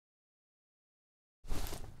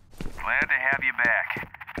Glad to have you back.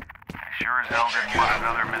 I sure as hell didn't want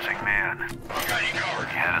another missing man. You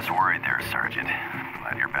had us worried there, Sergeant.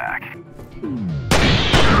 Glad you're back.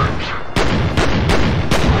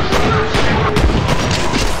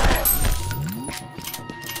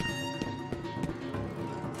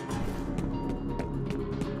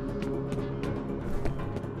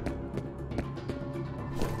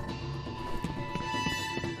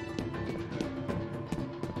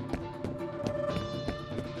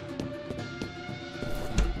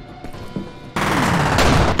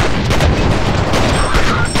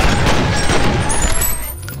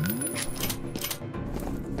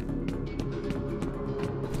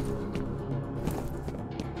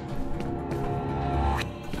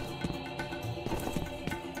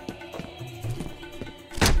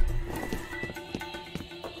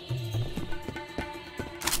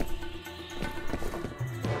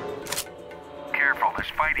 There's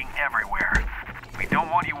fighting everywhere. We don't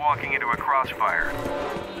want you walking into a crossfire.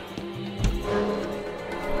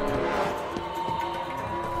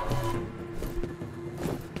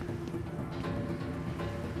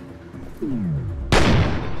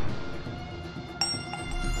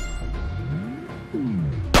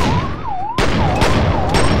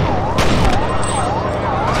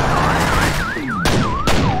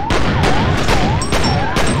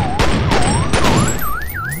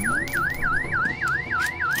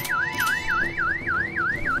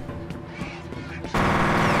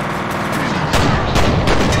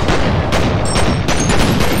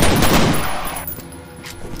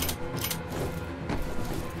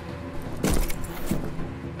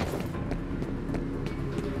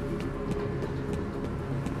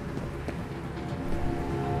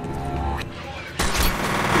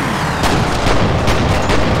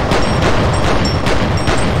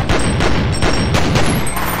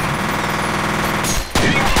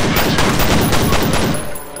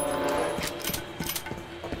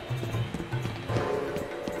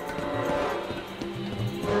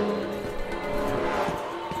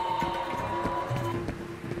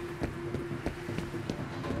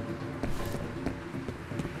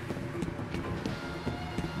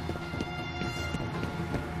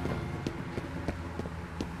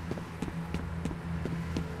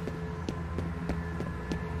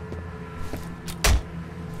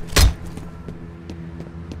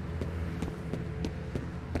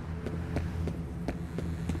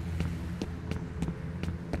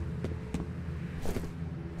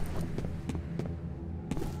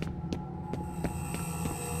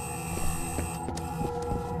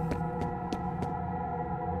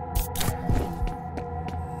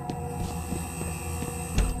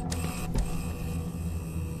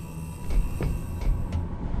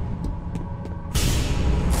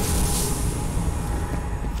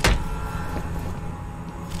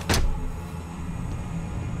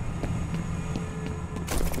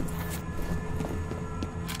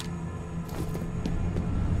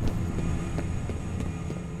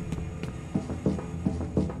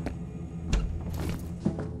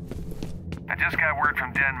 Just got word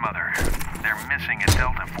from Den Mother. They're missing a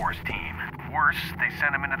Delta Force team. Worse, they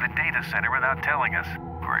sent them into the data center without telling us.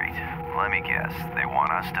 Great. Let me guess. They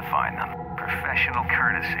want us to find them. Professional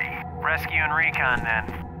courtesy. Rescue and recon,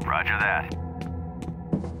 then. Roger that.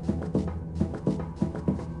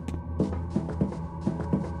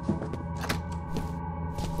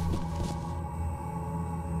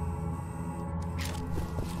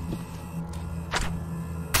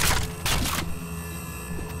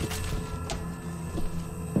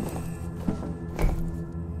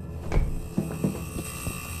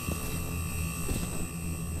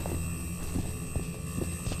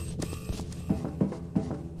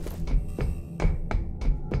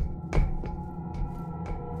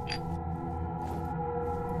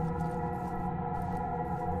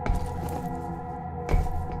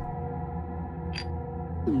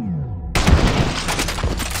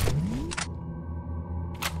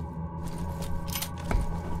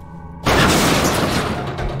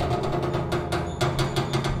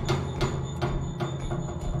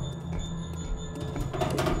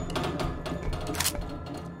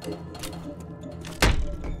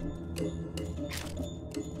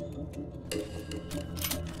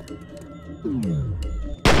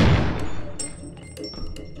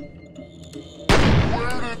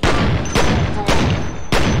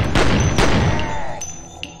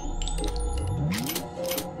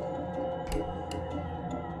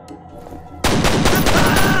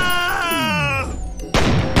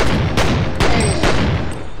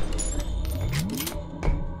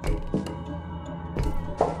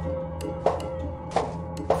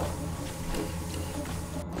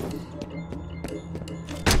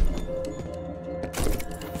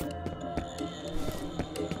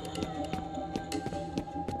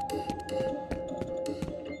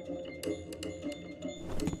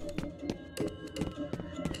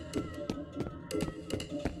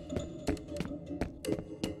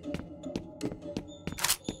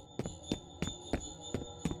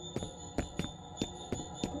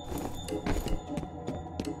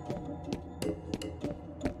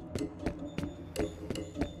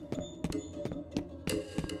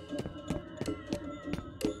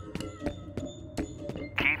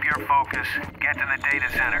 focus. Get to the data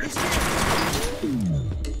center.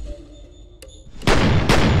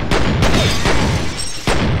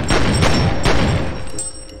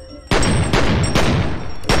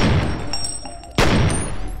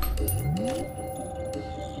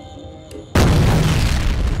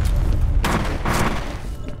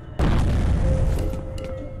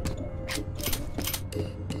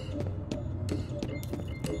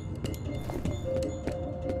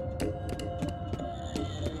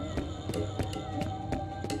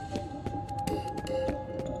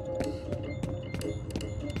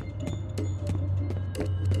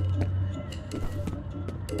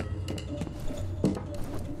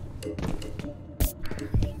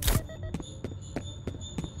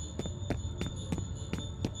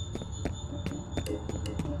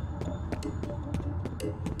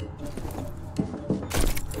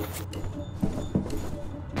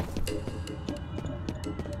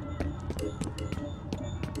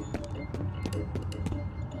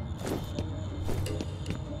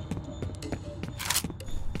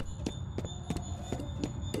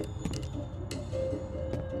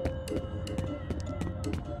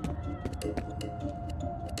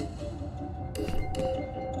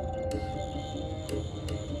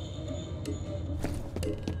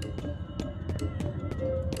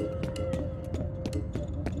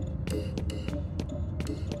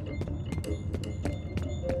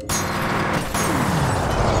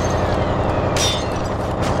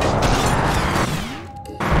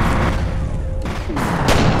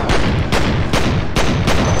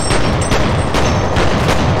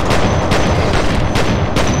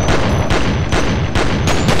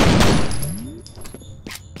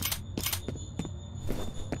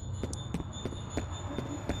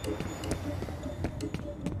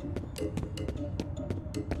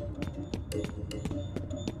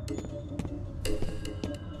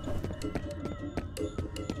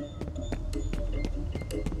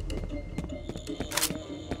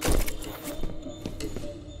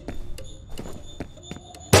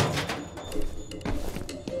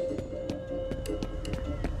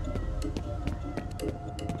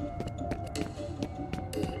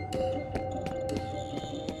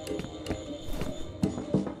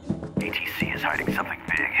 Hiding something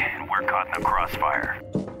big, and we're caught in the crossfire.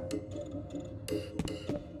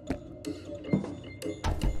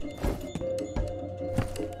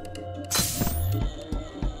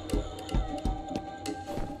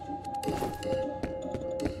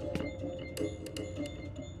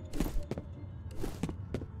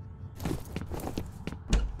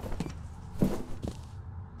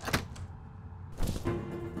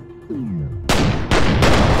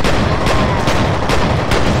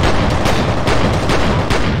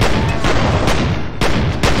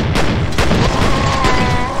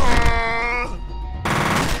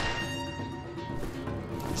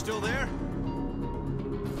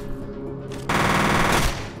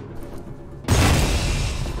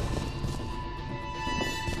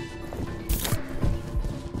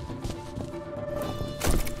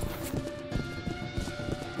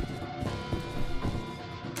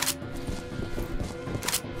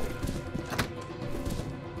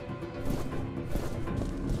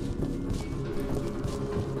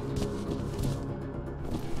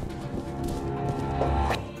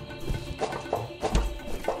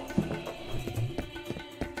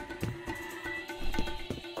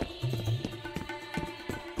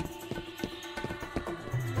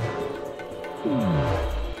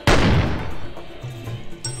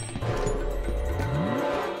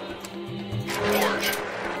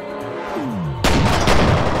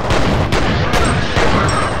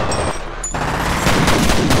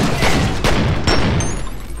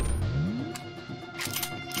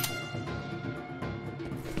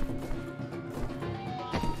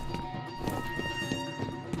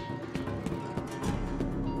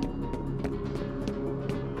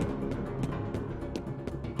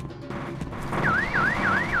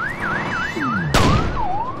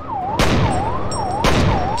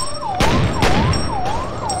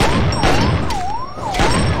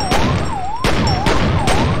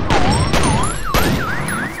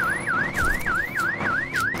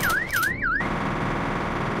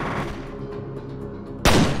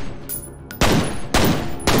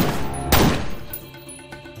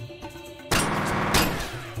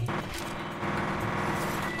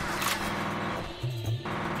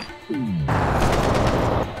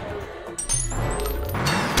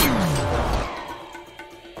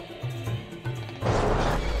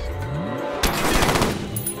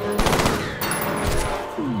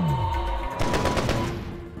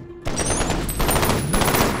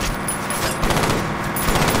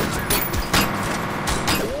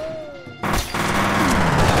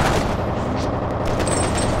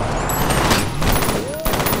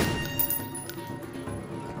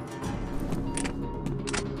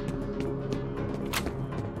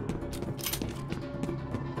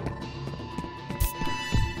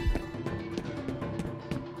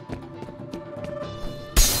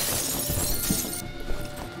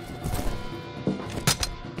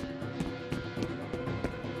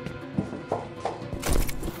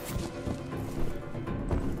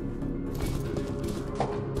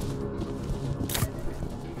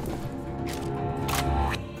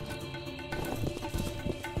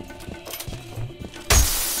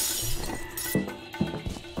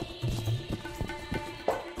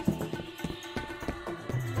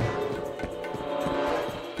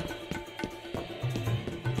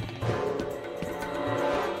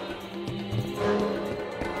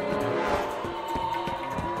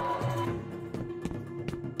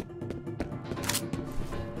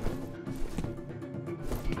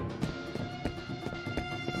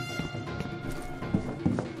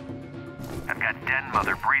 den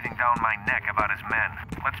mother breathing down my neck about his men.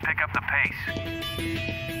 Let's pick up the pace.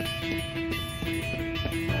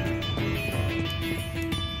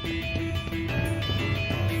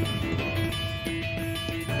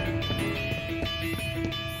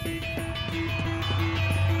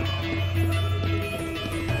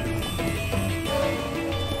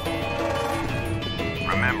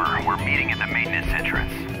 Remember, we're meeting at the maintenance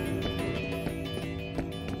entrance.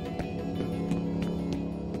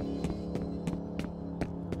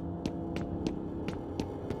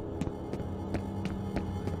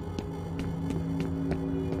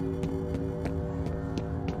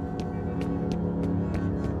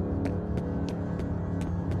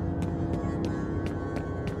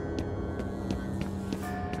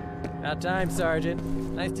 About time, Sergeant.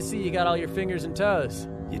 Nice to see you got all your fingers and toes.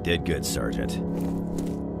 You did good, Sergeant.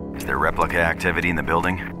 Is there replica activity in the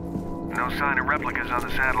building? No sign of replicas on the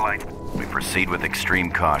satellite. We proceed with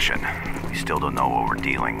extreme caution. We still don't know what we're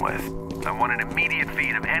dealing with. I want an immediate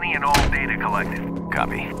feed of any and all data collected.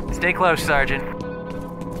 Copy. Stay close, Sergeant.